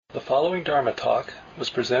The following Dharma talk was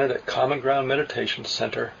presented at Common Ground Meditation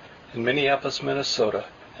Center in Minneapolis, Minnesota,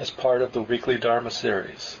 as part of the weekly Dharma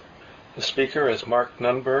series. The speaker is Mark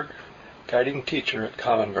Nunberg, guiding teacher at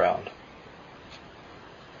Common Ground.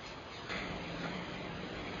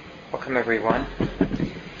 Welcome, everyone.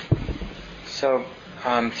 So,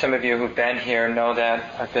 some of you who've been here know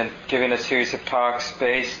that I've been giving a series of talks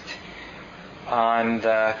based on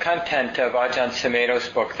the content of Ajahn Sumedho's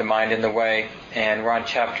book, The Mind and the Way, and we're on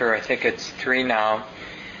chapter, I think it's 3 now,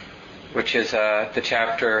 which is the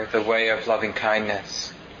chapter, The Way of Loving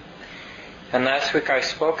Kindness. And last week I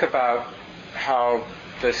spoke about how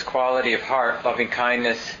this quality of heart, loving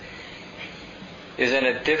kindness, is in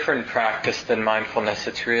a different practice than mindfulness.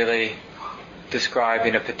 It's really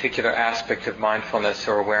describing a particular aspect of mindfulness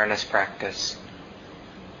or awareness practice.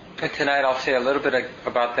 And tonight I'll say a little bit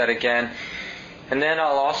about that again. And then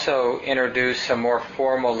I'll also introduce a more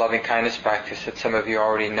formal loving kindness practice that some of you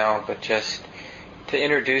already know, but just to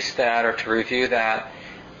introduce that or to review that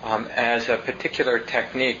as a particular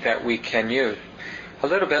technique that we can use. A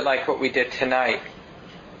little bit like what we did tonight,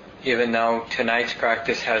 even though tonight's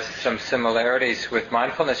practice has some similarities with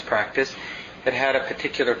mindfulness practice, it had a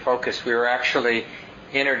particular focus. We were actually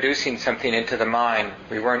introducing something into the mind.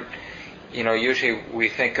 We weren't, usually we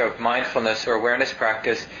think of mindfulness or awareness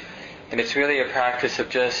practice, and it's really a practice of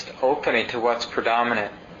just opening to what's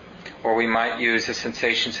predominant. Or we might use the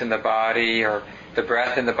sensations in the body or the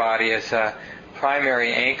breath in the body as a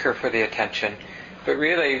primary anchor for the attention. But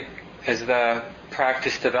really, as the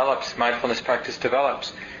practice develops, mindfulness practice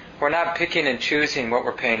develops, we're not picking and choosing what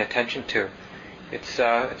we're paying attention to.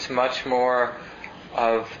 It's much more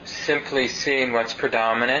of simply seeing what's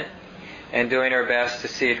predominant and doing our best to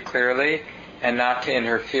see it clearly and not to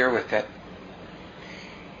interfere with it.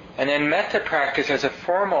 And then metta practice as a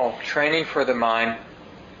formal training for the mind,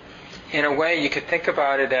 in a way you could think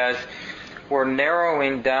about it as we're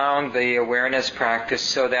narrowing down the awareness practice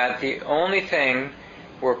so that the only thing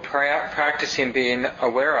we're practicing being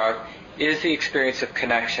aware of is the experience of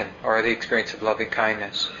connection or the experience of loving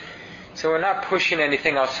kindness. So we're not pushing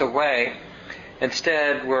anything else away.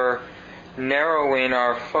 Instead, we're narrowing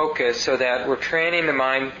our focus so that we're training the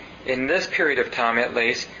mind, in this period of time at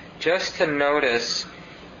least, just to notice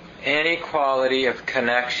any quality of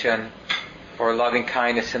connection or loving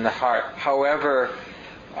kindness in the heart, however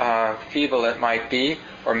feeble it might be,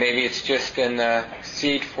 or maybe it's just in the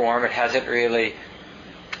seed form, it hasn't really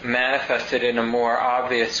manifested in a more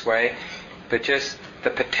obvious way, but just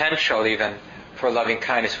the potential even for loving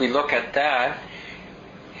kindness. We look at that,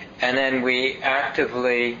 and then we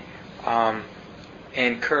actively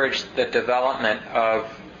encourage the development of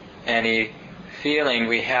any feeling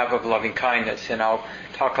we have of loving kindness. And I'll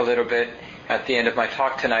talk a little bit at the end of my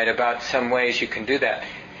talk tonight about some ways you can do that.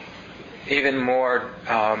 Even more,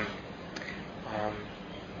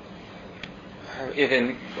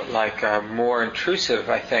 more intrusive,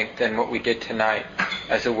 I think, than what we did tonight,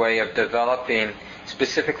 as a way of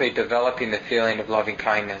specifically developing the feeling of loving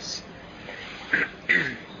kindness.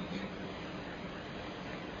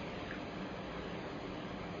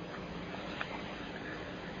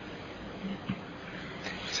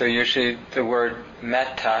 So usually the word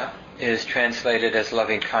metta is translated as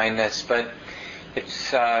loving kindness, but it's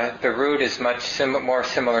the root is much more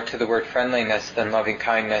similar to the word friendliness than loving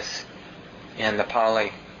kindness in the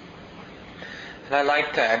Pali. And I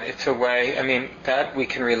like that. It's a way, that we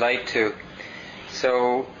can relate to.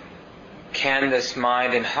 So can this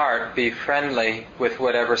mind and heart be friendly with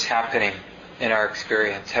whatever's happening in our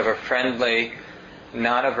experience? Have a friendly,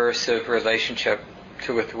 non-aversive relationship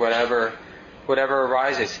with whatever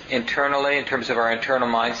arises internally in terms of our internal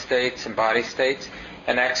mind states and body states,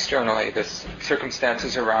 and externally, the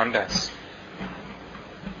circumstances around us.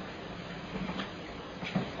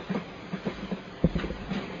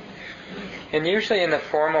 And usually in the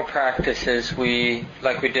formal practices,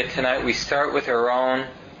 like we did tonight, we start with our own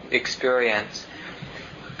experience,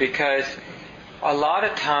 because a lot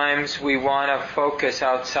of times we want to focus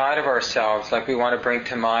outside of ourselves, like we want to bring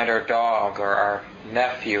to mind our dog or our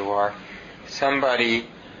nephew or somebody,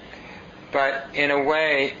 but in a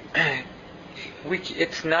way,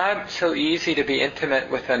 it's not so easy to be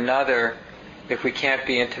intimate with another if we can't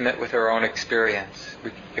be intimate with our own experience,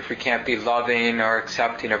 if we can't be loving or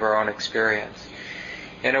accepting of our own experience.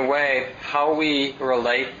 In a way, how we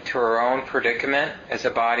relate to our own predicament as a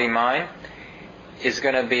body-mind is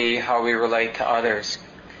going to be how we relate to others.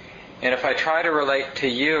 And if I try to relate to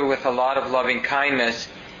you with a lot of loving kindness,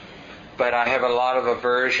 but I have a lot of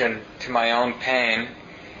aversion to my own pain,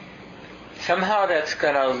 somehow that's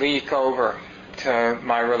going to leak over to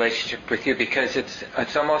my relationship with you, because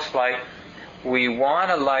it's almost like we want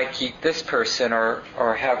to like this person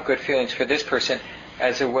or have good feelings for this person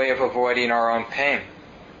as a way of avoiding our own pain,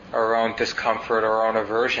 our own discomfort, our own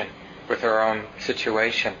aversion with our own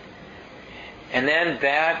situation. And then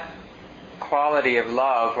that quality of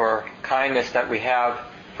love or kindness that we have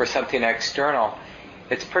for something external,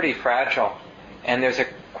 it's pretty fragile. And there's a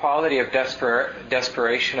quality of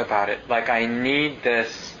desperation about it. Like, I need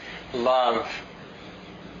this love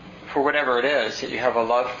for whatever it is that you have a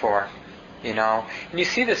love for, you know. And you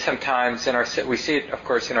see this sometimes we see it, of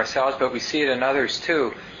course, in ourselves, but we see it in others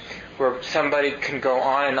too, where somebody can go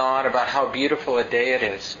on and on about how beautiful a day it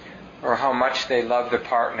is, or how much they love their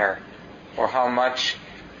partner, or how much.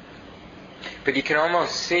 But you can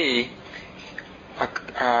almost see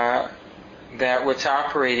that what's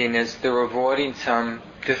operating is they're avoiding some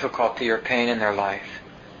difficulty or pain in their life.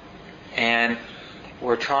 And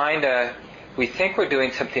we think we're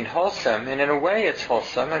doing something wholesome, and in a way it's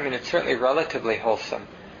wholesome. I mean, it's certainly relatively wholesome.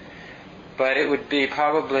 But it would be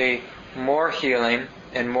probably more healing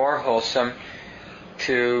and more wholesome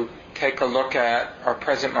to take a look at our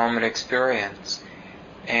present moment experience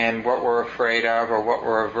and what we're afraid of or what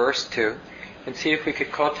we're averse to, and see if we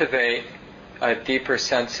could cultivate a deeper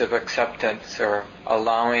sense of acceptance or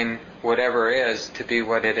allowing whatever is to be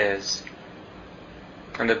what it is.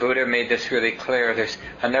 And the Buddha made this really clear. There's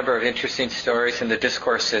a number of interesting stories in the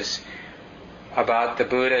discourses about the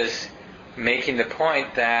Buddha's making the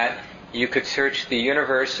point that you could search the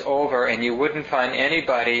universe over and you wouldn't find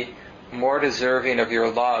anybody more deserving of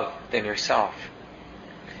your love than yourself.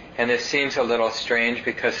 And this seems a little strange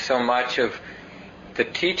because so much of the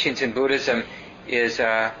teachings in Buddhism is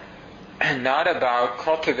not about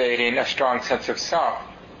cultivating a strong sense of self.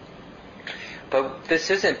 But this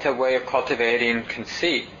isn't a way of cultivating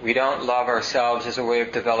conceit. We don't love ourselves as a way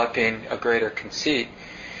of developing a greater conceit.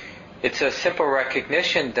 It's a simple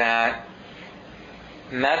recognition that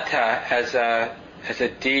metta as a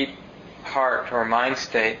deep heart or mind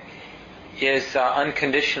state is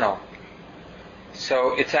unconditional.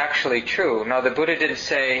 So it's actually true. Now, the Buddha didn't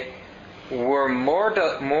say we're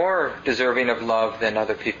more deserving of love than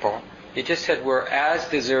other people. He just said we're as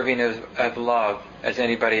deserving of love as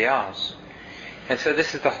anybody else. And so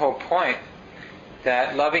this is the whole point,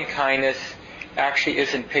 that loving kindness actually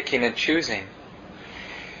isn't picking and choosing.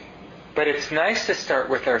 But it's nice to start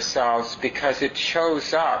with ourselves because it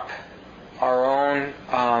shows up our own,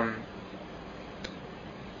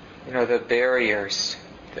 the barriers,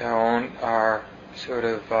 our sort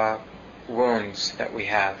of wounds that we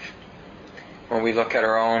have. When we look at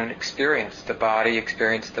our own experience, the body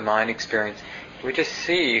experience, the mind experience,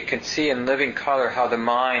 you can see in living color how the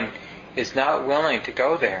mind is not willing to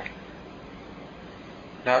go there,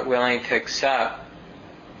 not willing to accept,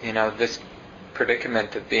 this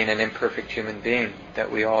predicament of being an imperfect human being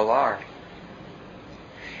that we all are.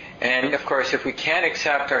 And of course, if we can't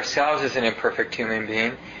accept ourselves as an imperfect human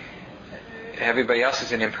being, everybody else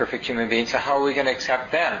is an imperfect human being, so how are we going to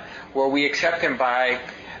accept them? Well, we accept them by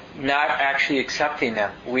not actually accepting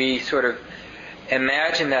them. We sort of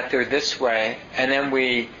imagine that they're this way, and then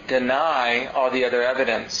we deny all the other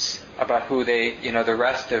evidence about who they, the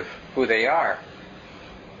rest of who they are.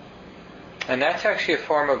 And that's actually a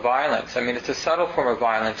form of violence. I mean, it's a subtle form of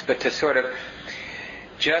violence, but to sort of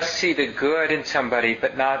just see the good in somebody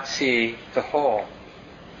but not see the whole.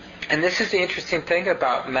 And this is the interesting thing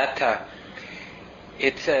about metta.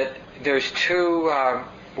 It's that there's two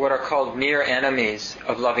what are called near enemies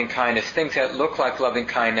of loving kindness, things that look like loving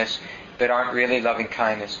kindness but aren't really loving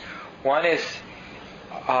kindness. One is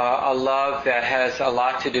a love that has a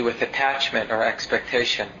lot to do with attachment or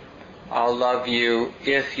expectation. I'll love you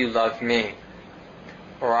if you love me.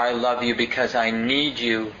 Or I love you because I need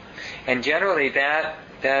you. And generally that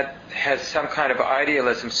has some kind of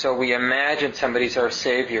idealism. So we imagine somebody's our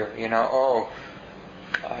savior.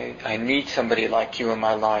 I need somebody like you in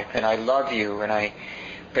my life, and I love you,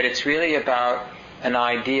 but it's really about an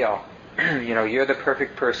ideal. You're the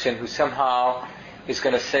perfect person who somehow is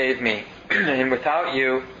going to save me. And without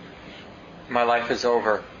you, my life is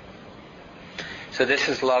over. So this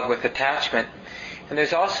is love with attachment. And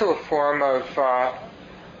there's also a form of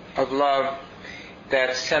love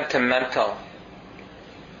that's sentimental,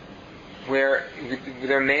 where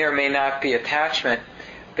there may or may not be attachment,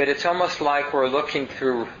 but it's almost like we're looking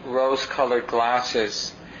through rose-colored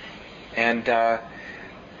glasses, and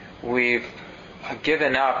we've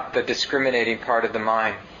given up the discriminating part of the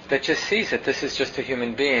mind that just sees that this is just a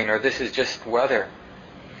human being, or this is just weather.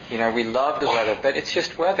 We love the weather, but it's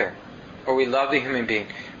just weather. Or we love the human being,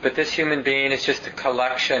 but this human being is just a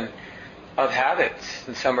collection of habits,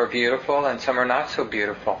 and some are beautiful and some are not so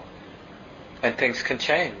beautiful. And things can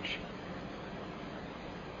change.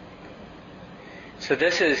 So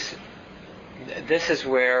this is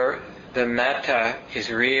where the metta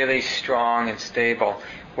is really strong and stable,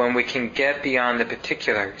 when we can get beyond the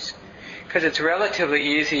particulars. Because it's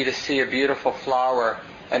relatively easy to see a beautiful flower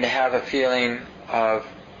and to have a feeling of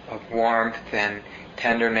warmth and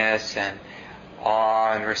tenderness and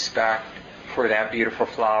awe and respect for that beautiful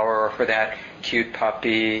flower, or for that cute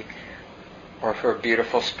puppy, or for a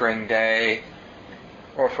beautiful spring day,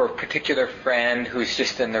 or for a particular friend who's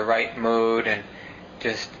just in the right mood and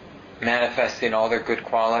just manifesting all their good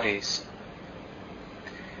qualities.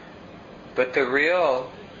 But the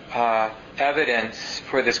real evidence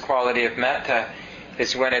for this quality of metta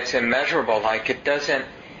is when it's immeasurable, like it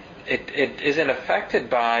isn't affected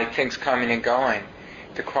by things coming and going.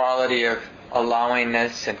 The quality of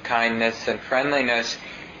allowingness and kindness and friendliness,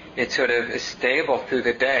 it sort of is stable through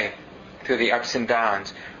the day, through the ups and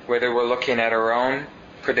downs, whether we're looking at our own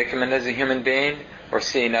predicament as a human being, or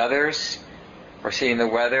seeing others, or seeing the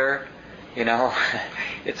weather.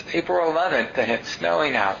 It's April 11th and it's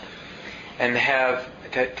snowing out, and have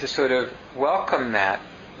to sort of welcome that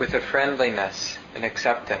with a friendliness and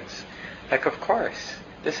acceptance. Like, of course,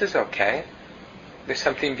 this is okay. There's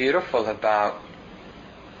something beautiful about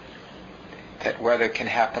that weather can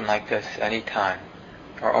happen like this anytime,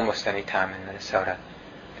 or almost any time in Minnesota.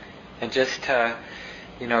 And just to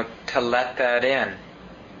let that in.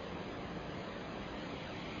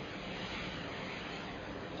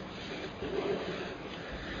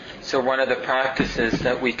 So one of the practices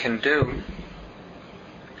that we can do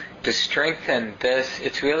to strengthen this,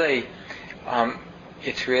 it's really,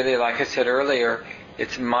 like I said earlier,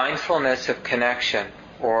 it's mindfulness of connection,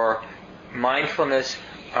 or mindfulness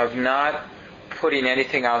of not putting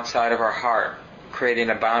anything outside of our heart, creating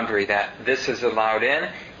a boundary that this is allowed in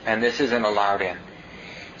and this isn't allowed in.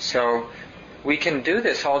 So we can do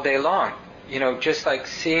this all day long, just like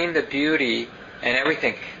seeing the beauty and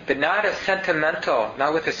everything, but not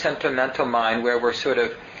with a sentimental mind where we're sort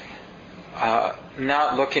of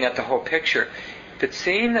not looking at the whole picture, but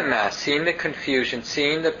seeing the mess, seeing the confusion,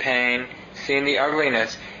 seeing the pain, seeing the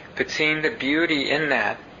ugliness, but seeing the beauty in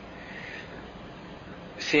that,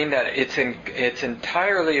 seeing that it's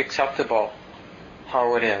entirely acceptable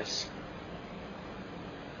how it is.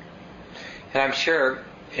 And I'm sure,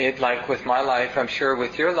 like with my life, I'm sure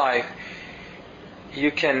with your life, you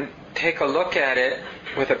can take a look at it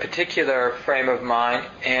with a particular frame of mind,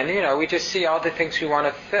 and we just see all the things we want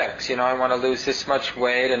to fix. I want to lose this much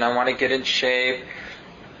weight, and I want to get in shape,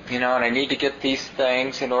 and I need to get these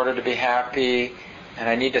things in order to be happy, and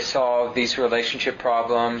I need to solve these relationship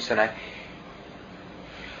problems,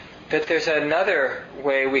 but there's another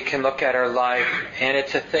way we can look at our life, and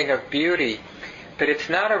it's a thing of beauty. But it's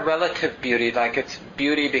not a relative beauty, like it's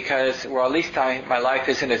beauty because, well, at least my life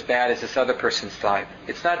isn't as bad as this other person's life.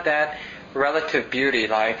 It's not that relative beauty,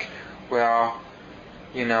 like, well,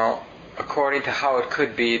 according to how it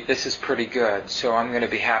could be, this is pretty good, so I'm going to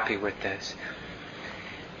be happy with this.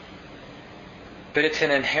 But it's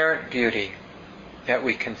an inherent beauty that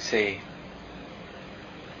we can see.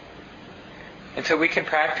 And so we can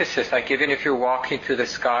practice this, like even if you're walking through the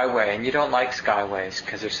skyway and you don't like skyways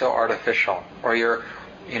because they're so artificial, or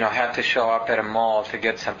have to show up at a mall to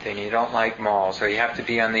get something and you don't like malls, or you have to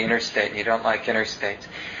be on the interstate and you don't like interstates.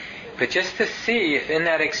 But just to see if in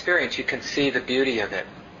that experience you can see the beauty of it.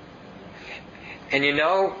 And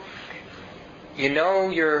you're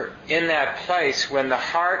in that place when the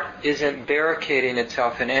heart isn't barricading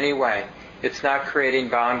itself in any way. It's not creating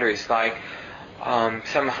boundaries, like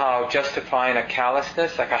somehow justifying a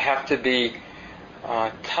callousness, like I have to be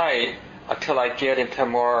tight until I get into a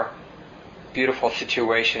more beautiful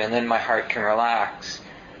situation, and then my heart can relax.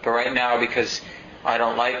 But right now, because I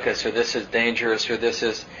don't like this, or this is dangerous, or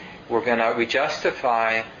we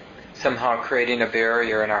justify somehow creating a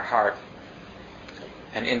barrier in our heart,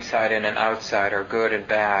 an inside and an outside, or good and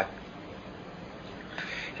bad.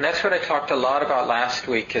 And that's what I talked a lot about last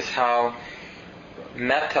week, is how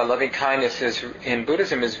metta, loving kindness, in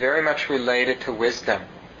Buddhism is very much related to wisdom.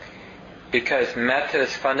 Because metta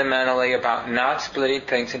is fundamentally about not splitting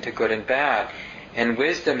things into good and bad. And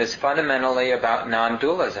wisdom is fundamentally about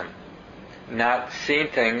non-dualism. Not seeing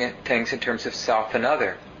things in terms of self and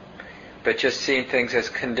other, but just seeing things as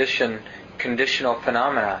conditional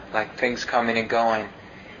phenomena, like things coming and going.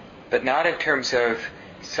 But not in terms of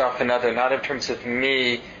self and other, not in terms of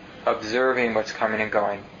me observing what's coming and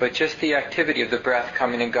going, but just the activity of the breath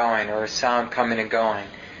coming and going, or a sound coming and going,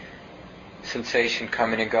 sensation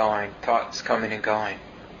coming and going, thoughts coming and going.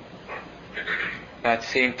 Not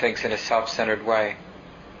seeing things in a self-centered way.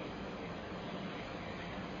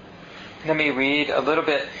 Let me read a little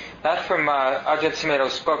bit Not from Ajahn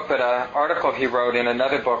Sumedho's book, but an article he wrote in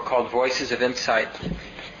another book called Voices of Insight.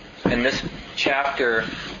 And this chapter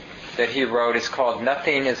that he wrote is called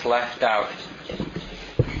Nothing is Left Out.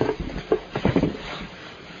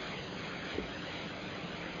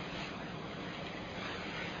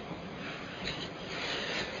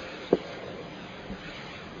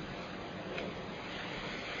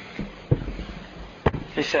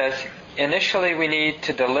 He says, initially we need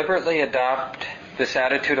to deliberately adopt this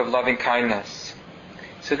attitude of loving kindness.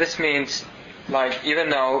 So this means, like, even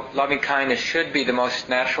though loving kindness should be the most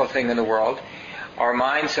natural thing in the world, our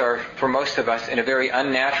minds are, for most of us, in a very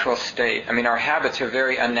unnatural state. I mean, our habits are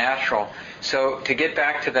very unnatural. So to get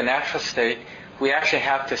back to the natural state, we actually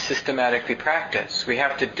have to systematically practice. We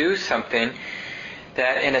have to do something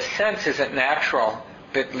that, in a sense, isn't natural,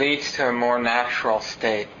 but leads to a more natural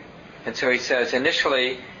state. And so he says,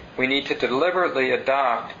 initially, we need to deliberately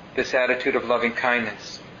adopt this attitude of loving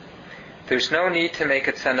kindness. There's no need to make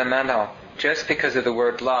it sentimental just because of the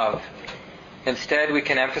word love. Instead, we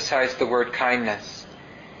can emphasize the word kindness.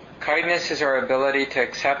 Kindness is our ability to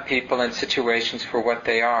accept people and situations for what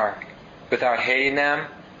they are, without hating them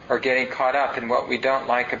or getting caught up in what we don't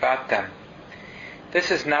like about them.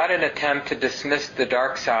 This is not an attempt to dismiss the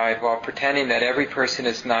dark side while pretending that every person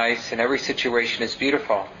is nice and every situation is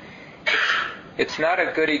beautiful. It's not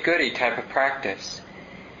a goody-goody type of practice.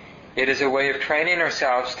 It is a way of training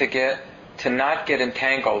ourselves to not get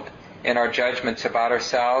entangled in our judgments about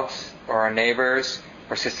ourselves or our neighbors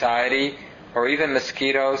or society or even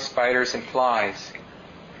mosquitoes, spiders, and flies.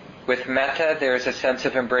 With metta, there is a sense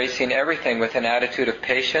of embracing everything with an attitude of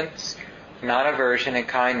patience, non-aversion, and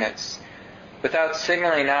kindness, without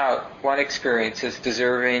signaling out one experience as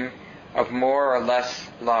deserving of more or less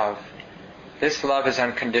love. This love is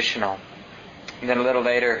unconditional. And then a little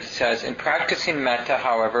later he says, in practicing metta,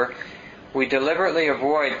 however, we deliberately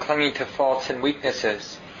avoid clinging to faults and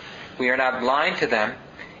weaknesses. We are not blind to them,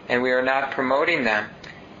 and we are not promoting them.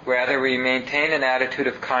 Rather, we maintain an attitude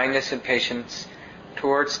of kindness and patience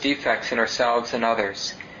towards defects in ourselves and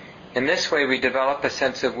others. In this way, we develop a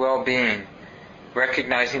sense of well-being,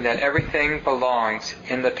 recognizing that everything belongs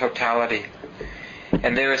in the totality.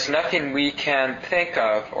 And there is nothing we can think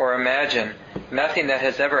of or imagine, nothing that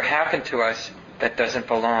has ever happened to us that doesn't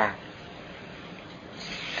belong.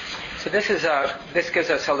 So this gives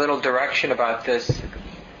us a little direction about this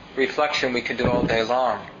reflection we can do all day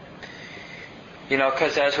long. You know,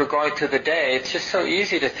 because as we're going through the day, it's just so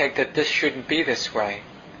easy to think that this shouldn't be this way.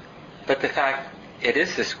 But the fact, it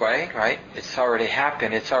is this way, right? It's already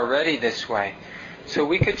happened. It's already this way. So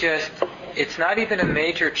we could it's not even a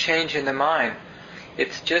major change in the mind.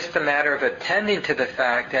 It's just a matter of attending to the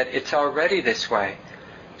fact that it's already this way.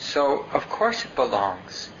 So, of course it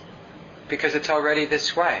belongs, because it's already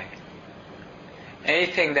this way.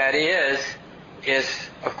 Anything that is,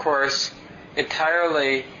 of course,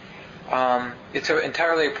 entirely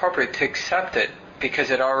appropriate to accept it, because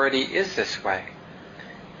it already is this way.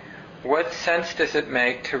 What sense does it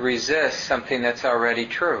make to resist something that's already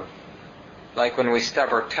true? Like when we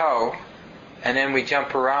stub our toe, and then we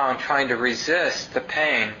jump around trying to resist the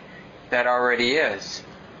pain that already is.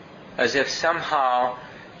 As if somehow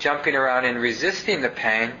jumping around and resisting the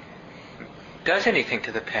pain does anything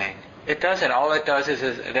to the pain. It doesn't. All it does is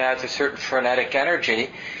it adds a certain frenetic energy,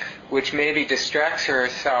 which maybe distracts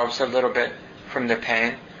ourselves a little bit from the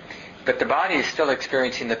pain. But the body is still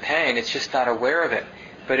experiencing the pain. It's just not aware of it.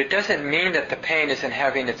 But it doesn't mean that the pain isn't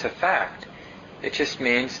having its effect. It just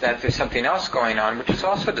means that there's something else going on, which is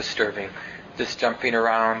also disturbing. This jumping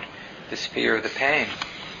around, this fear of the pain.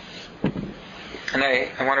 And I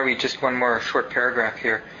want to read just one more short paragraph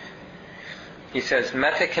here. He says,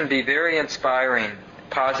 metta can be very inspiring,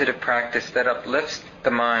 positive practice that uplifts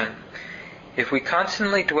the mind. If we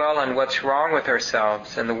constantly dwell on what's wrong with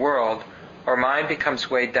ourselves and the world, our mind becomes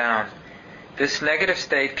weighed down. This negative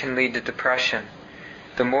state can lead to depression.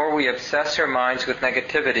 The more we obsess our minds with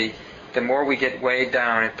negativity, the more we get weighed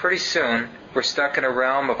down, and pretty soon we're stuck in a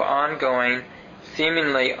realm of ongoing,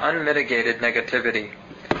 seemingly unmitigated negativity.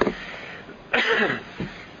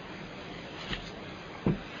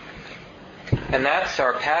 And that's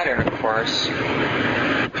our pattern, of course.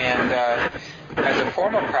 And as a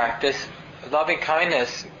form of practice, loving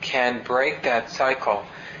kindness can break that cycle.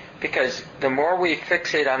 Because the more we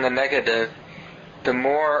fixate on the negative, the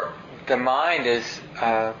more the mind is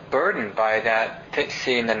burdened by that,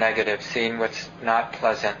 seeing the negative, seeing what's not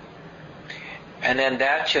pleasant. And then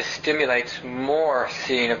that just stimulates more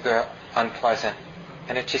seeing of the unpleasant.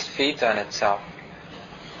 And it just feeds on itself.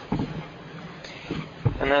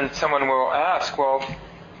 And then someone will ask, well,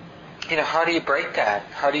 how do you break that?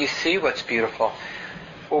 How do you see what's beautiful?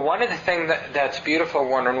 Well, one of the things that's beautiful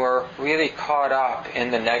when we're really caught up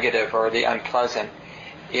in the negative or the unpleasant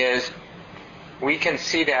is we can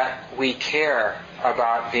see that we care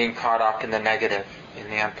about being caught up in the negative, in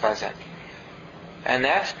the unpleasant. And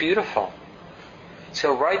that's beautiful.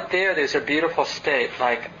 So right there's a beautiful state,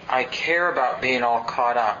 like I care about being all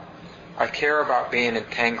caught up. I care about being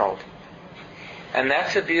entangled. And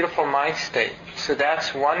that's a beautiful mind state. So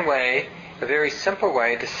that's one way, a very simple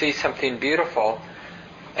way to see something beautiful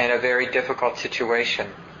in a very difficult situation.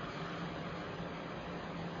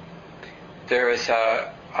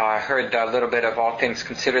 I heard a little bit of All Things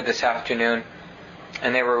Considered this afternoon,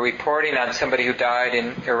 and they were reporting on somebody who died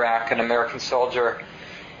in Iraq, an American soldier,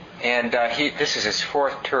 and this is his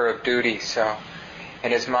fourth tour of duty.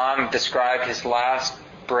 And his mom described his last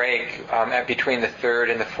break between the third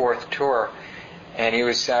and the fourth tour, and he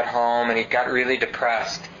was at home and he got really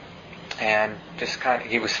depressed, and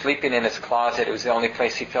he was sleeping in his closet. It was the only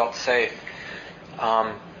place he felt safe.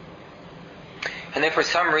 And then for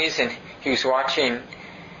some reason he was watching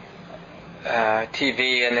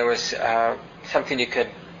TV, and there was something you could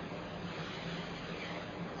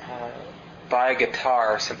buy a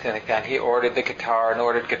guitar or something like that. He ordered the guitar and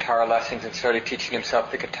ordered guitar lessons and started teaching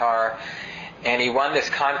himself the guitar. And he won this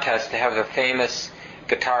contest to have a famous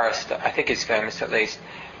guitarist, I think he's famous at least,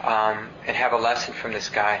 and have a lesson from this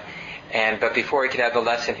guy. But before he could have the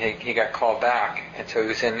lesson, he got called back. And so he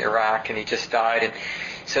was in Iraq and he just died. And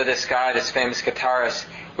so this guy, this famous guitarist,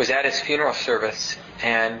 was at his funeral service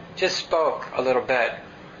and just spoke a little bit.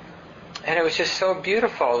 And it was just so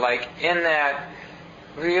beautiful, like in that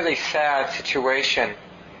really sad situation,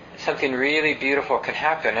 something really beautiful can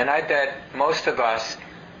happen. And I bet most of us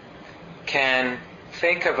can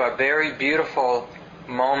think of a very beautiful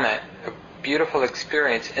moment, a beautiful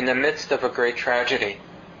experience in the midst of a great tragedy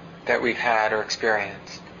that we've had or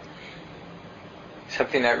experienced.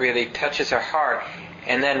 Something that really touches our heart.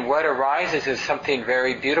 And then what arises is something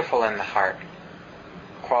very beautiful in the heart.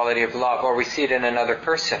 Quality of love, or we see it in another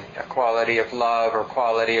person, a quality of love or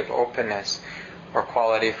quality of openness or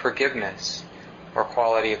quality of forgiveness or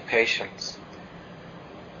quality of patience.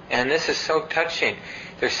 And this is so touching.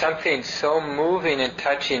 There's something so moving and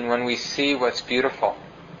touching when we see what's beautiful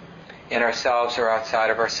in ourselves or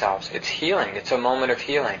outside of ourselves. It's healing. It's a moment of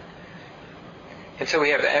healing. And so we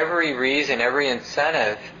have every reason, every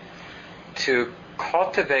incentive to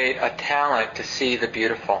cultivate a talent to see the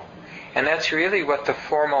beautiful. And that's really what the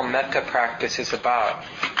formal metta practice is about,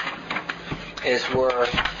 is we're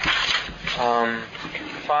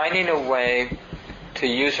finding a way to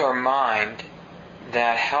use our mind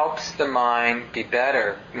that helps the mind be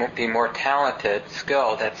better, be more talented,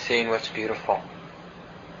 skilled at seeing what's beautiful.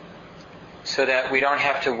 So that we don't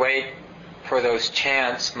have to wait for those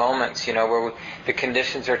chance moments, where the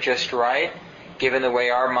conditions are just right, given the way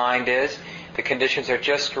our mind is, the conditions are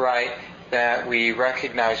just right that we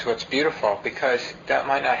recognize what's beautiful, because that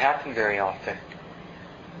might not happen very often.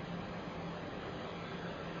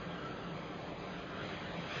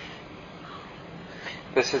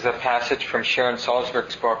 This is a passage from Sharon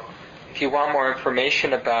Salzberg's book. If you want more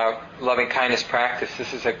information about loving kindness practice,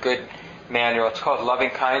 this is a good manual. It's called Loving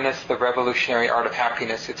Kindness, The Revolutionary Art of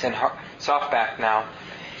Happiness. It's in softback now,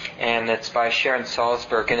 and it's by Sharon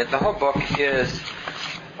Salzberg. And the whole book is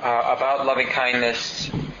about loving kindness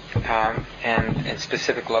and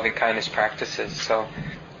specific loving kindness practices. So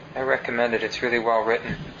I recommend it. It's really well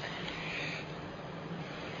written.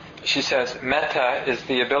 She says, metta is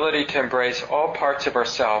the ability to embrace all parts of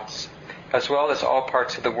ourselves, as well as all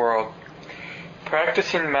parts of the world.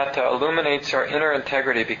 Practicing metta illuminates our inner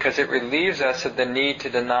integrity because it relieves us of the need to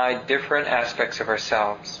deny different aspects of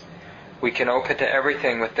ourselves. We can open to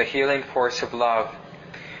everything with the healing force of love.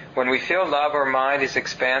 When we feel love, our mind is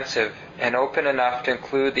expansive and open enough to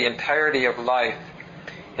include the entirety of life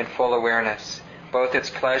in full awareness, both its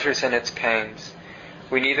pleasures and its pains.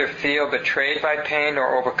 We neither feel betrayed by pain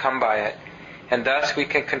nor overcome by it, and thus we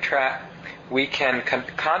can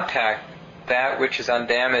contact that which is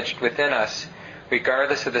undamaged within us,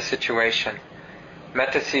 regardless of the situation.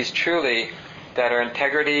 Metta sees truly that our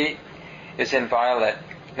integrity is inviolate,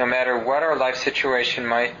 no matter what our life situation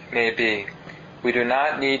may be. We do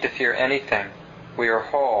not need to fear anything. We are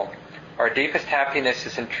whole. Our deepest happiness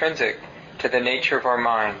is intrinsic to the nature of our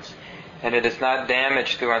minds, and it is not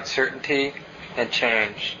damaged through uncertainty and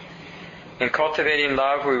change. In cultivating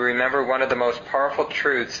love, we remember one of the most powerful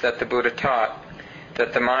truths that the Buddha taught,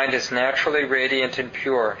 that the mind is naturally radiant and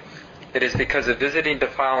pure. It is because of visiting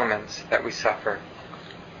defilements that we suffer.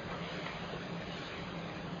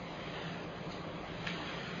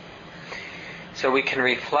 So we can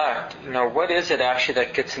reflect, what is it actually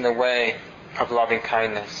that gets in the way of loving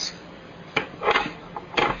kindness.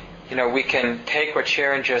 We can take what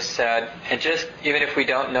Sharon just said, and just, even if we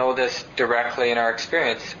don't know this directly in our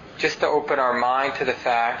experience, just to open our mind to the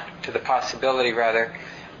fact, to the possibility rather,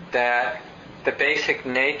 that the basic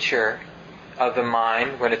nature of the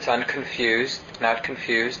mind, when it's unconfused, not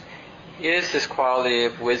confused, is this quality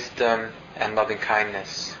of wisdom and loving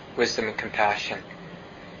kindness, wisdom and compassion.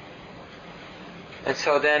 And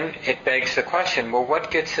so then it begs the question, well,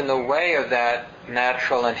 what gets in the way of that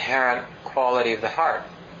natural inherent quality of the heart?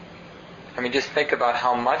 Just think about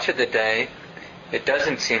how much of the day it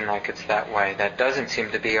doesn't seem like it's that way. That doesn't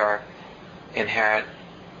seem to be our inherent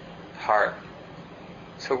heart.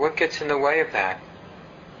 So what gets in the way of that?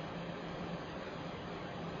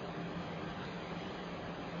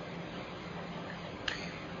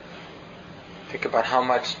 Think about how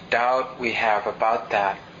much doubt we have about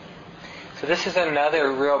that. So this is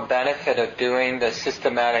another real benefit of doing the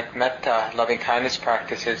systematic metta, loving kindness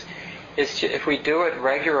practices, is if we do it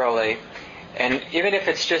regularly, and even if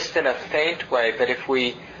it's just in a faint way, but if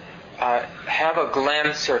we have a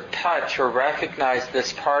glimpse or touch or recognize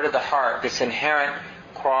this part of the heart, this inherent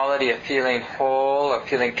quality of feeling whole, of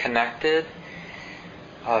feeling connected,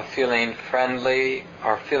 of feeling friendly,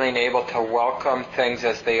 or feeling able to welcome things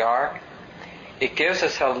as they are, it gives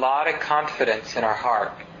us a lot of confidence in our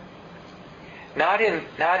heart. Not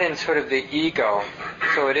in sort of the ego.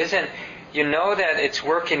 So it isn't, that it's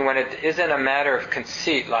working when it isn't a matter of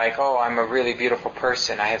conceit, like, oh, I'm a really beautiful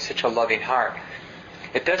person, I have such a loving heart.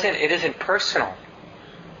 It isn't personal.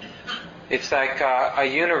 It's like a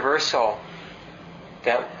universal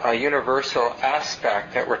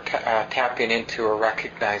aspect that we're tapping into or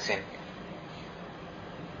recognizing.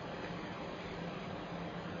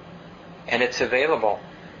 And it's available.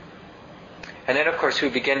 And then, of course, we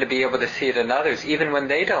begin to be able to see it in others, even when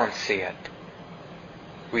they don't see it.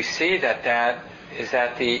 We see that is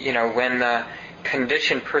at when the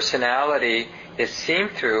conditioned personality is seen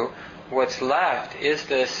through, what's left is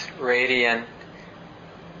this radiant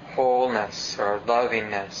wholeness or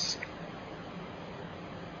lovingness.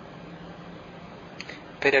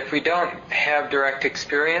 But if we don't have direct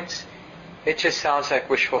experience, it just sounds like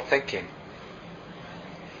wishful thinking.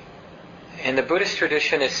 And the Buddhist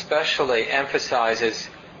tradition especially emphasizes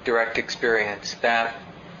direct experience, that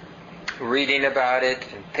reading about it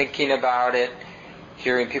and thinking about it,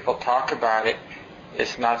 hearing people talk about it,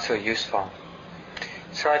 is not so useful.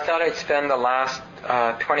 So I thought I'd spend the last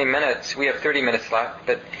 20 minutes, we have 30 minutes left,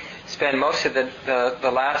 but spend most of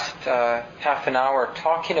the last half an hour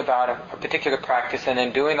talking about a particular practice and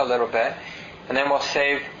then doing a little bit, and then we'll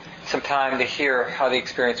save some time to hear how the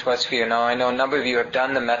experience was for you. Now, I know a number of you have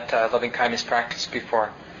done the metta, loving kindness practice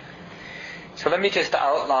before. So let me just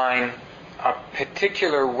outline a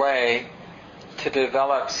particular way to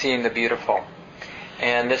develop seeing the beautiful.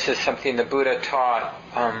 And this is something the Buddha taught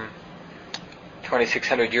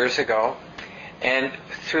 2,600 years ago. And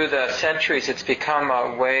through the centuries, it's become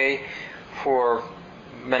a way for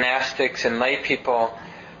monastics and lay people,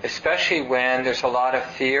 especially when there's a lot of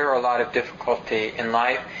fear or a lot of difficulty in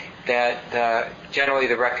life, that generally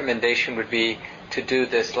the recommendation would be to do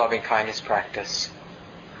this loving kindness practice.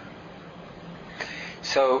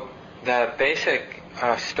 So the basic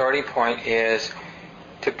starting point is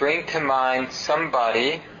to bring to mind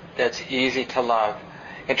somebody that's easy to love.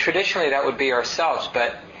 And traditionally that would be ourselves,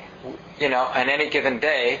 but on any given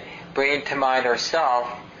day, bringing to mind ourselves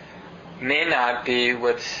may not be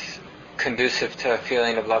what's conducive to a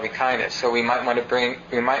feeling of loving kindness. So we might want to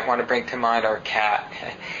bring to mind our cat,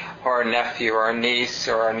 or our nephew, or our niece,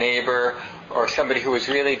 or our neighbor, or somebody who was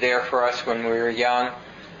really there for us when we were young.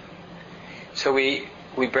 So we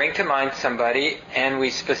bring to mind somebody, and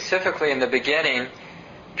we specifically in the beginning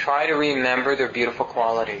try to remember their beautiful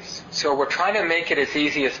qualities. So we're trying to make it as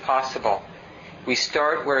easy as possible. We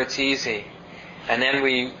start where it's easy, and then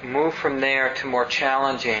we move from there to more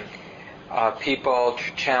challenging people,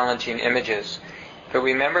 challenging images. But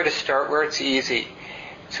remember to start where it's easy.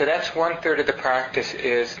 So that's 1/3 of the practice,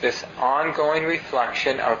 is this ongoing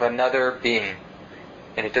reflection of another being.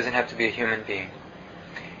 And it doesn't have to be a human being.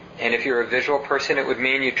 And if you're a visual person, it would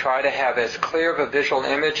mean you try to have as clear of a visual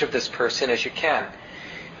image of this person as you can.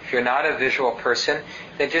 If you're not a visual person,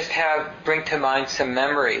 then just bring to mind some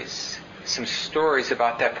memories, some stories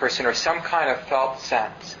about that person, or some kind of felt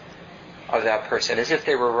sense of that person, as if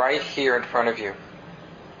they were right here in front of you.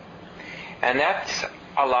 And that's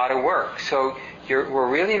a lot of work. So we're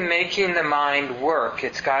really making the mind work.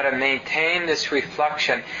 It's got to maintain this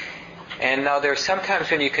reflection. And now there's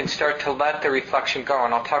sometimes when you can start to let the reflection go,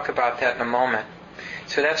 and I'll talk about that in a moment.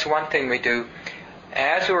 So that's one thing we do.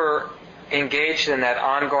 As we're engaged in that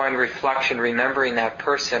ongoing reflection, remembering that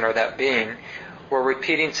person or that being, we're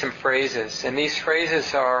repeating some phrases. And these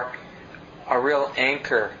phrases are a real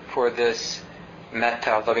anchor for this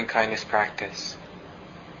metta, loving kindness practice.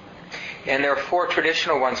 And there are 4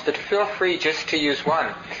 traditional ones, but feel free just to use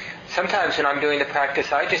one. Sometimes when I'm doing the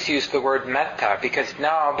practice, I just use the word metta, because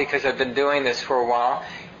I've been doing this for a while,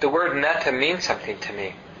 the word metta means something to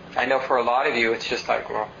me. I know for a lot of you it's just like,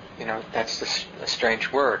 well, that's a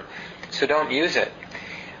strange word. So don't use it.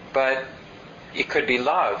 But it could be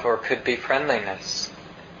love, or it could be friendliness.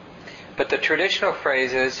 But the traditional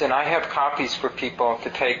phrases, and I have copies for people to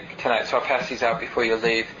take tonight, so I'll pass these out before you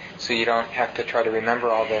leave, so you don't have to try to remember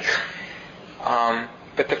all this.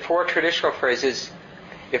 But the 4 traditional phrases,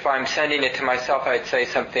 if I'm sending it to myself, I'd say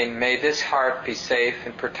something, may this heart be safe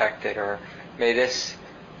and protected, or may this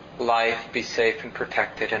life be safe and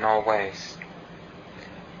protected in all ways.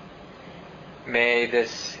 May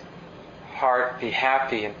this heart be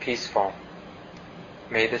happy and peaceful.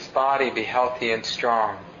 May this body be healthy and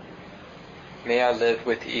strong. May I live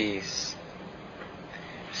with ease.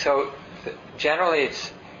 So generally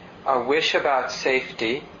it's a wish about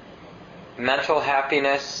safety, mental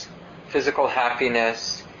happiness, physical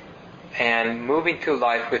happiness, and moving through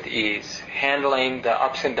life with ease, handling the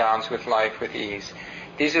ups and downs with life with ease.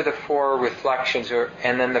 These are the 4 reflections,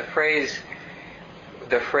 and then the phrase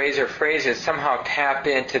or phrases somehow tap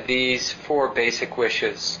into these 4 basic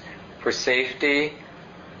wishes: for safety,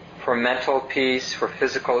 for mental peace, for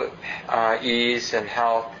physical ease and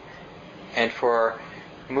health, and for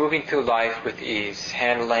moving through life with ease,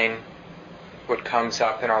 handling what comes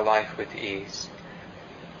up in our life with ease.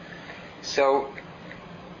 So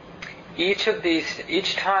each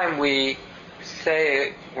time we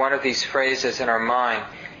say one of these phrases in our mind,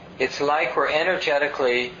 it's like we're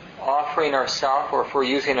energetically offering ourselves, or if we're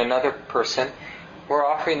using another person, we're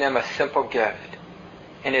offering them a simple gift.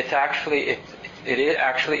 And it actually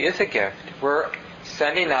is a gift. We're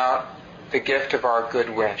sending out the gift of our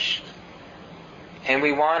good wish. And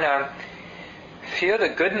we want to feel the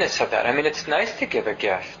goodness of that. I mean, it's nice to give a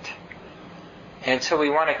gift. And so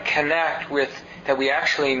we want to connect with that we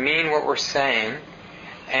actually mean what we're saying.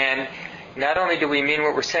 And not only do we mean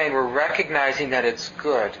what we're saying, we're recognizing that it's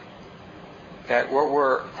good. That what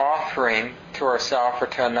we're offering to ourselves or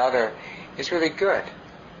to another is really good.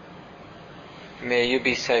 May you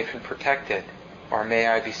be safe and protected. Or may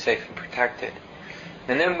I be safe and protected.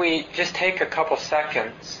 And then we just take a couple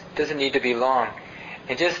seconds, it doesn't need to be long,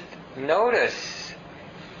 and just notice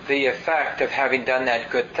the effect of having done that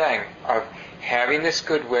good thing, of having this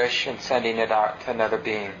good wish and sending it out to another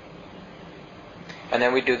being. And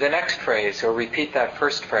then we do the next phrase, or repeat that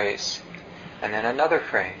first phrase, and then another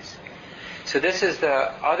phrase. So this is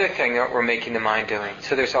the other thing that we're making the mind doing.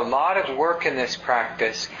 So there's a lot of work in this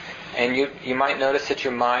practice, and you might notice that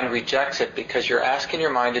your mind rejects it because you're asking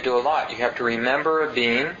your mind to do a lot. You have to remember a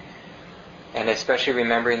being, and especially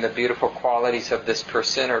remembering the beautiful qualities of this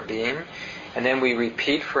person or being. And then we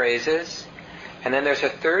repeat phrases. And then there's a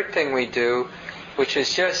third thing we do, which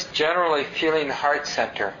is just generally feeling the heart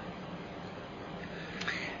center.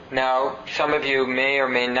 Now, some of you may or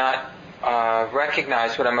may not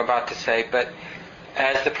recognize what I'm about to say, but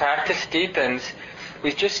as the practice deepens,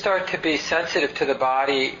 we just start to be sensitive to the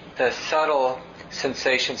body, the subtle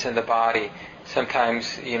sensations in the body. Sometimes,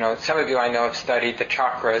 some of you I know have studied the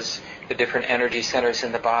chakras, the different energy centers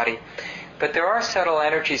in the body. But there are subtle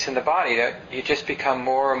energies in the body that you just become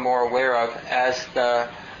more and more aware of as the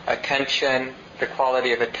attention, the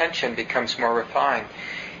quality of attention becomes more refined.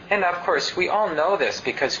 And of course, we all know this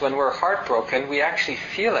because when we're heartbroken, we actually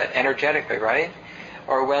feel it energetically, right?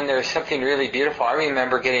 Or when there's something really beautiful. I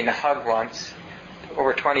remember getting a hug once,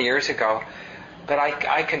 over 20 years ago, but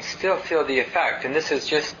I can still feel the effect. And this is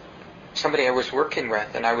just somebody I was working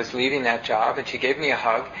with, and I was leaving that job, and she gave me a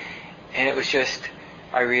hug, and it was just,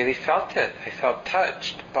 I really felt it. I felt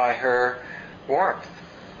touched by her warmth.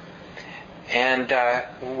 And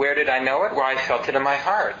where did I know it? Well, I felt it in my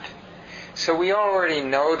heart. So we already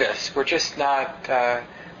know this. We're just not,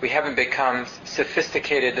 we haven't become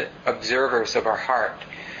sophisticated observers of our heart.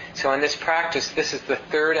 So in this practice, this is the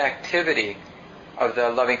third activity of the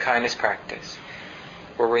loving kindness practice.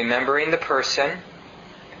 We're remembering the person,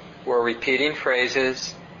 we're repeating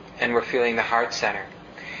phrases, and we're feeling the heart center.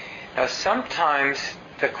 Now sometimes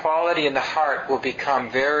the quality in the heart will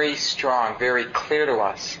become very strong, very clear to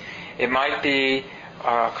us. It might be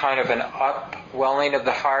kind of an upwelling of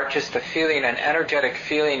the heart, just a feeling, an energetic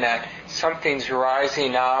feeling that something's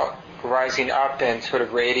rising up and sort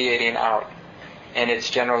of radiating out. And it's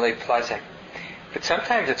generally pleasant. But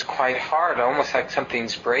sometimes it's quite hard, almost like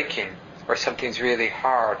something's breaking, or something's really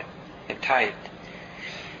hard and tight.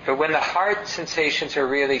 But when the heart sensations are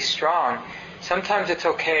really strong, sometimes it's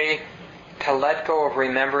okay to let go of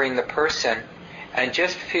remembering the person and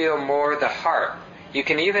just feel more the heart. You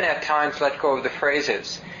can even at times let go of the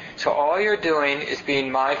phrases. So all you're doing is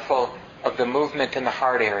being mindful of the movement in the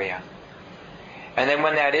heart area. And then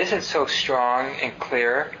when that isn't so strong and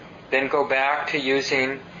clear, then go back to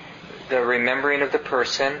using the remembering of the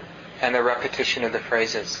person and the repetition of the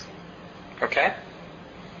phrases. Okay?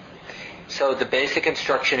 So the basic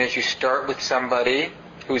instruction is you start with somebody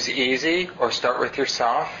who's easy, or start with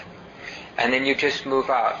yourself, and then you just move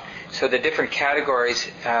out. So the different categories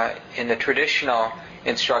in the traditional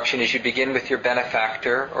instruction is you begin with your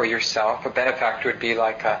benefactor or yourself. A benefactor would be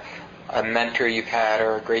like a mentor you've had,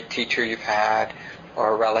 or a great teacher you've had,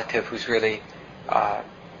 or a relative who's really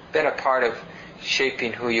been a part of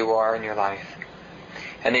shaping who you are in your life.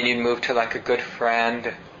 And then you'd move to like a good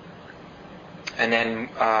friend, and then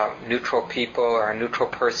neutral people or a neutral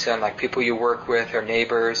person, like people you work with or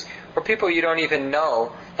neighbors, or people you don't even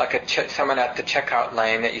know, like someone at the checkout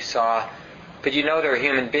lane that you saw, but you know they're a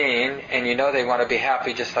human being, and you know they want to be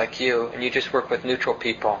happy just like you, and you just work with neutral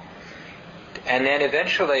people. And then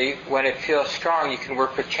eventually, when it feels strong, you can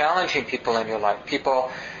work with challenging people in your life,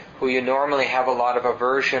 people who you normally have a lot of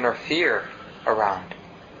aversion or fear around.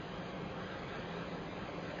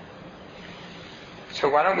 So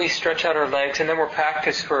why don't we stretch out our legs, and then we'll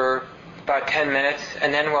practice for about 10 minutes,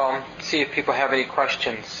 and then we'll see if people have any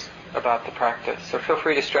questions about the practice. So feel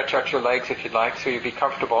free to stretch out your legs if you'd like, so you'll be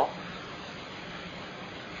comfortable.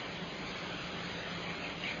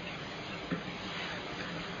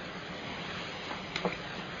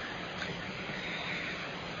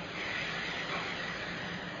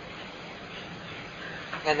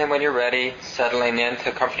 And then when you're ready, settling into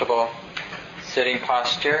a comfortable sitting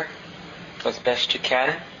posture as best you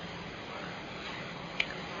can.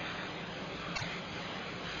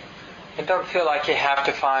 And don't feel like you have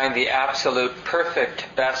to find the absolute perfect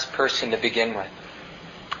best person to begin with.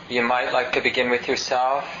 You might like to begin with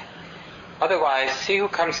yourself. Otherwise, see who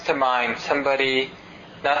comes to mind, somebody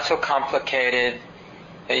not so complicated,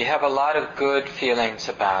 that you have a lot of good feelings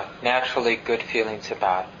about, naturally good feelings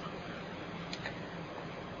about.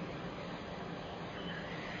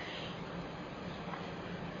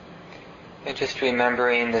 And just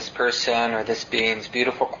remembering this person or this being's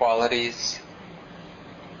beautiful qualities.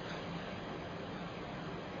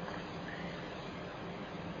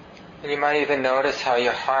 And you might even notice how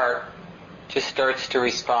your heart just starts to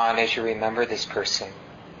respond as you remember this person.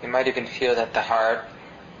 You might even feel that the heart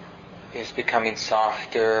is becoming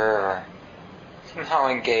softer or somehow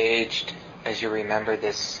engaged as you remember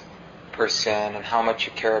this person and how much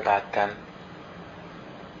you care about them.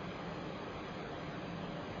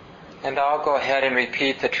 And I'll go ahead and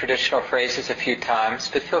repeat the traditional phrases a few times,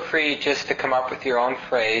 but feel free just to come up with your own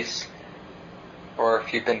phrase, or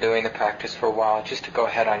if you've been doing the practice for a while, just to go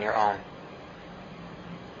ahead on your own.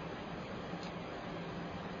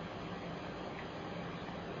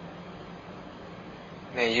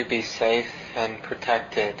 May you be safe and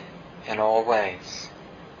protected in all ways.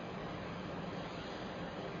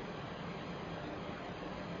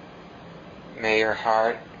 May your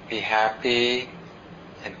heart be happy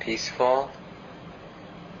and peaceful.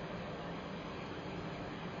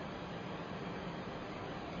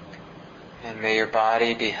 And may your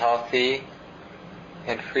body be healthy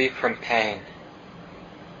and free from pain.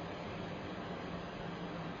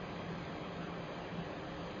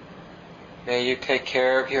 May you take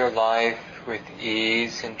care of your life with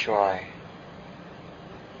ease and joy.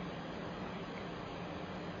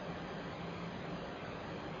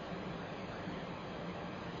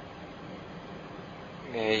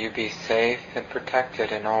 May you be safe and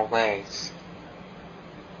protected in all ways.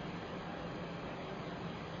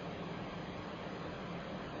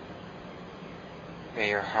 May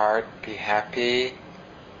your heart be happy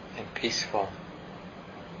and peaceful.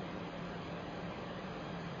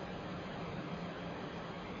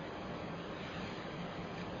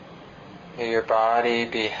 May your body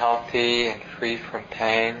be healthy and free from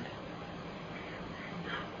pain.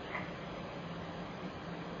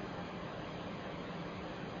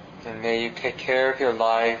 And may you take care of your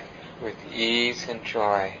life with ease and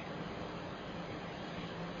joy.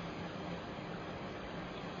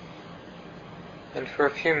 And for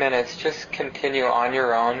a few minutes, just continue on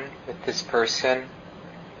your own with this person,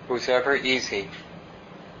 who's ever easy.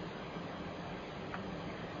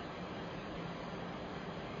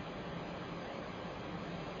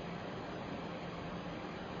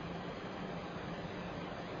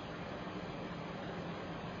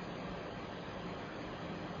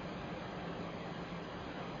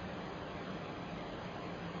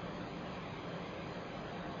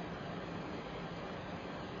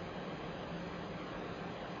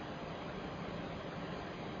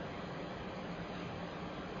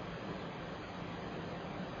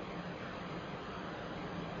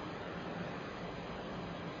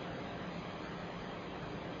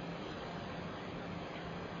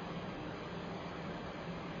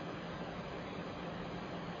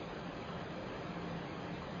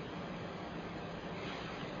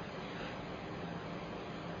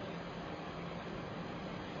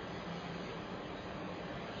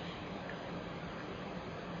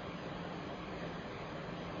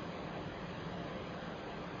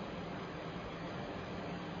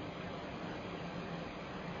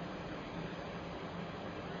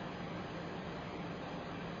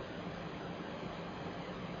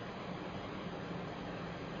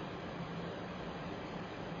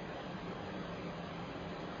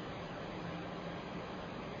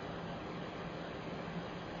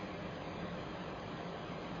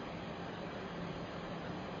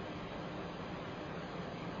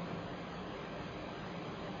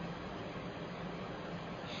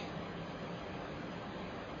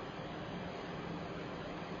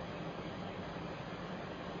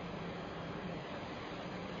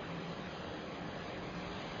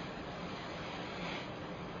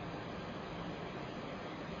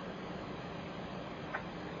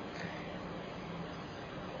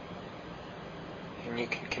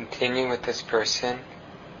 continue with this person,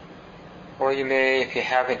 or you may, if you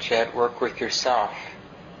haven't yet, work with yourself.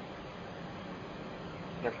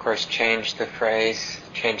 And of course, change the phrase,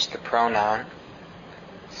 change the pronoun,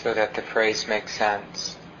 so that the phrase makes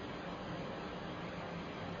sense.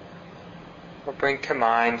 Or bring to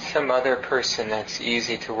mind some other person that's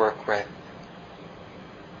easy to work with.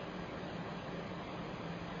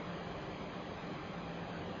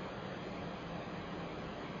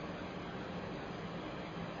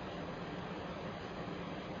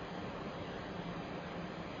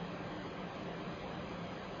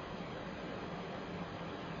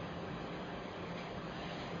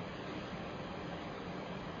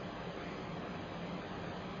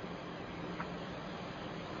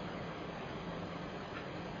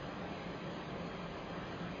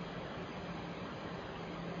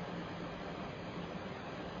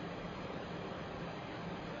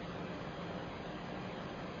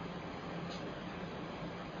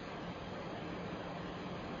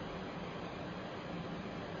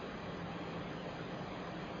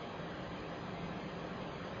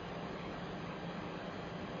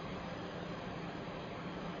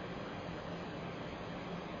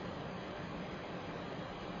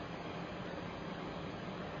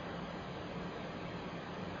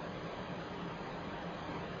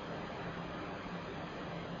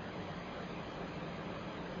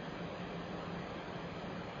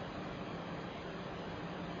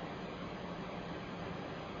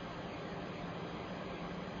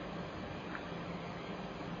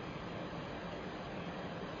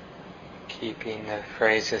 Keeping the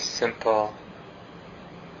phrases simple.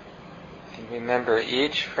 And remember,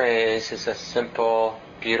 each phrase is a simple,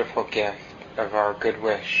 beautiful gift of our good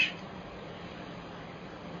wish.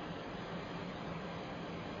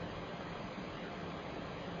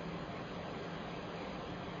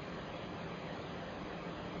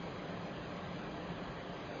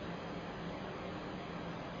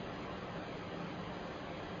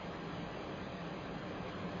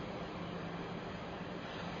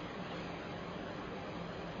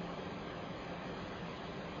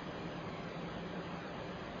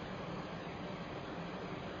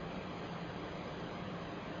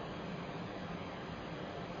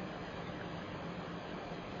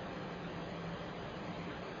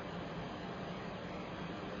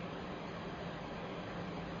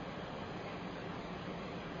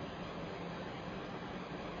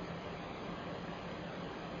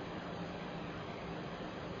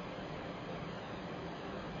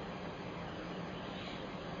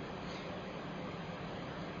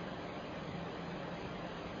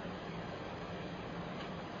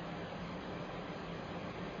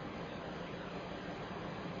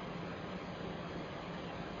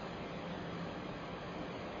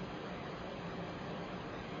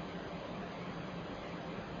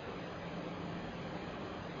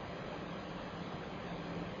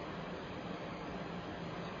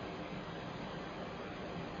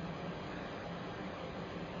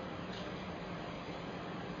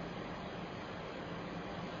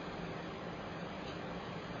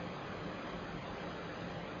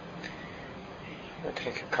 We'll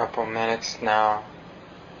take a couple minutes now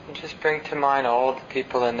and just bring to mind all the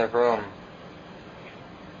people in the room,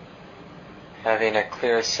 having a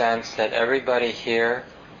clear sense that everybody here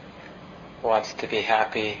wants to be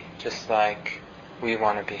happy just like we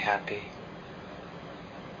want to be happy.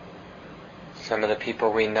 Some of the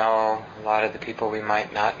people we know, a lot of the people we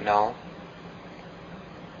might not know.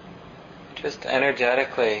 Just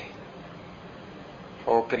energetically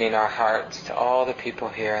opening our hearts to all the people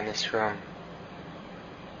here in this room.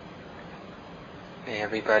 May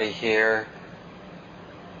everybody here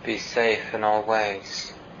be safe in all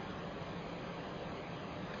ways.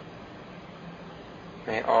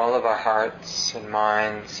 May all of our hearts and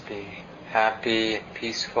minds be happy and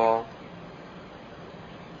peaceful.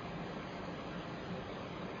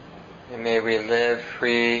 And may we live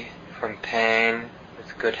free from pain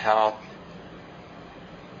with good health.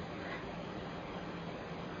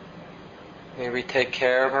 May we take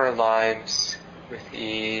care of our lives with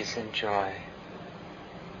ease and joy.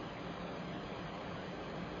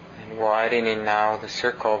 And widening now the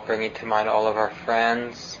circle, bringing to mind all of our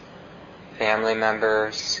friends, family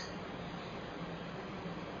members,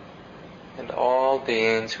 and all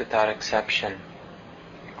beings without exception,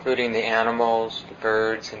 including the animals, the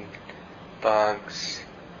birds and bugs,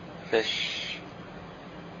 fish,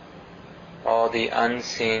 all the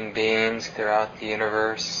unseen beings throughout the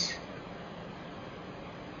universe.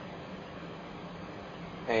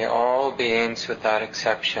 May all beings without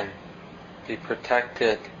exception be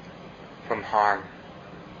protected from harm.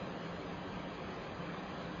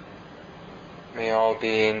 May all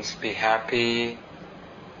beings be happy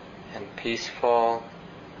and peaceful,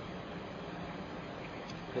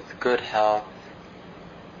 with good health,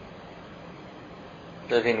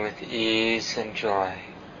 living with ease and joy.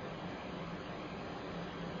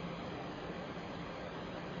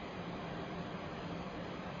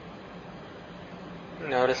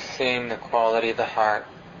 Noticing the quality of the heart.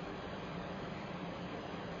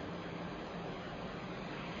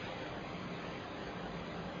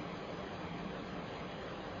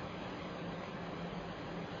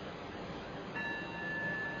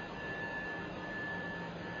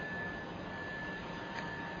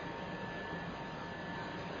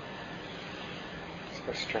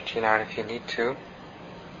 So stretching out if you need to.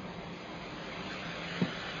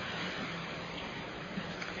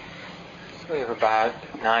 We have about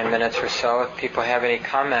 9 minutes or so. If people have any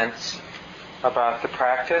comments about the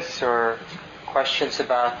practice or questions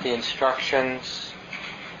about the instructions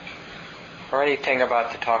or anything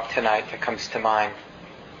about the talk tonight that comes to mind.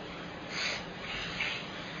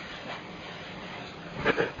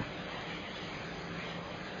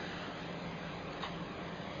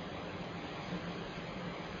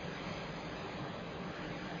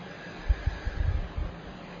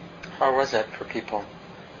 How was it for people?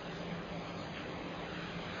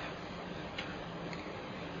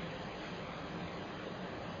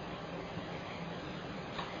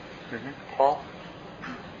 Paul?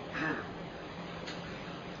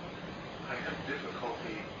 I have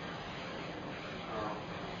difficulty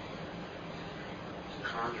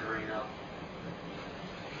conjuring up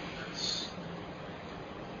this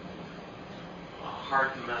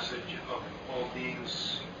heart message of all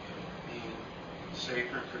beings being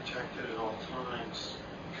safe and protected at all times,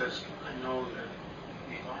 because I know that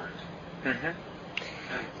we aren't. And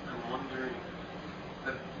I'm wondering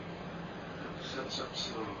that sets up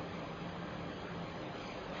some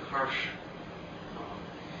harsh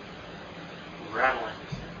rattling.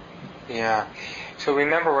 Yeah. So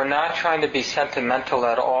remember, we're not trying to be sentimental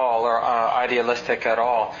at all or idealistic at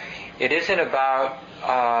all. It isn't about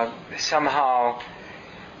somehow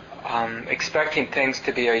expecting things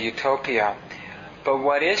to be a utopia. But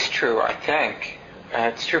what is true, I think,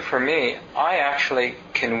 it's true for me, I actually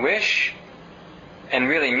can wish and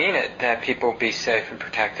really mean it that people be safe and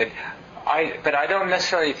protected. But I don't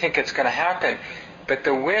necessarily think it's going to happen. But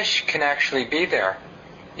the wish can actually be there,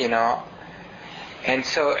 you know. And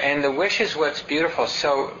the wish is what's beautiful.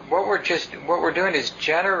 So what we're doing is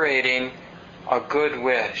generating a good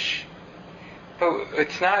wish. But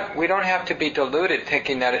it's not, we don't have to be deluded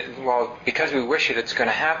thinking that, because we wish it, it's going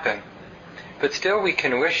to happen. But still we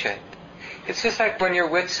can wish it. It's just like when you're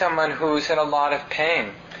with someone who's in a lot of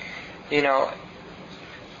pain. You know,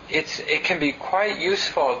 it can be quite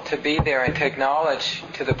useful to be there and to acknowledge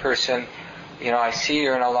to the person, you know, I see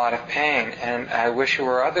you're in a lot of pain, and I wish it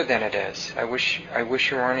were other than it is. I wish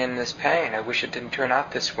you weren't in this pain. I wish it didn't turn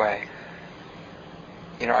out this way.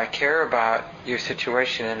 You know, I care about your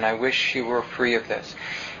situation, and I wish you were free of this.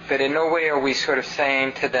 But in no way are we sort of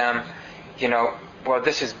saying to them, you know, well,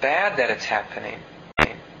 this is bad that it's happening.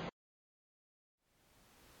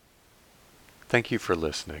 Thank you for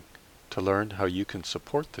listening. To learn how you can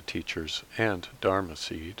support the teachers and Dharma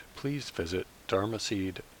Seed, please visit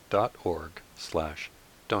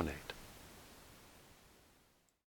dharmaseed.org/donate.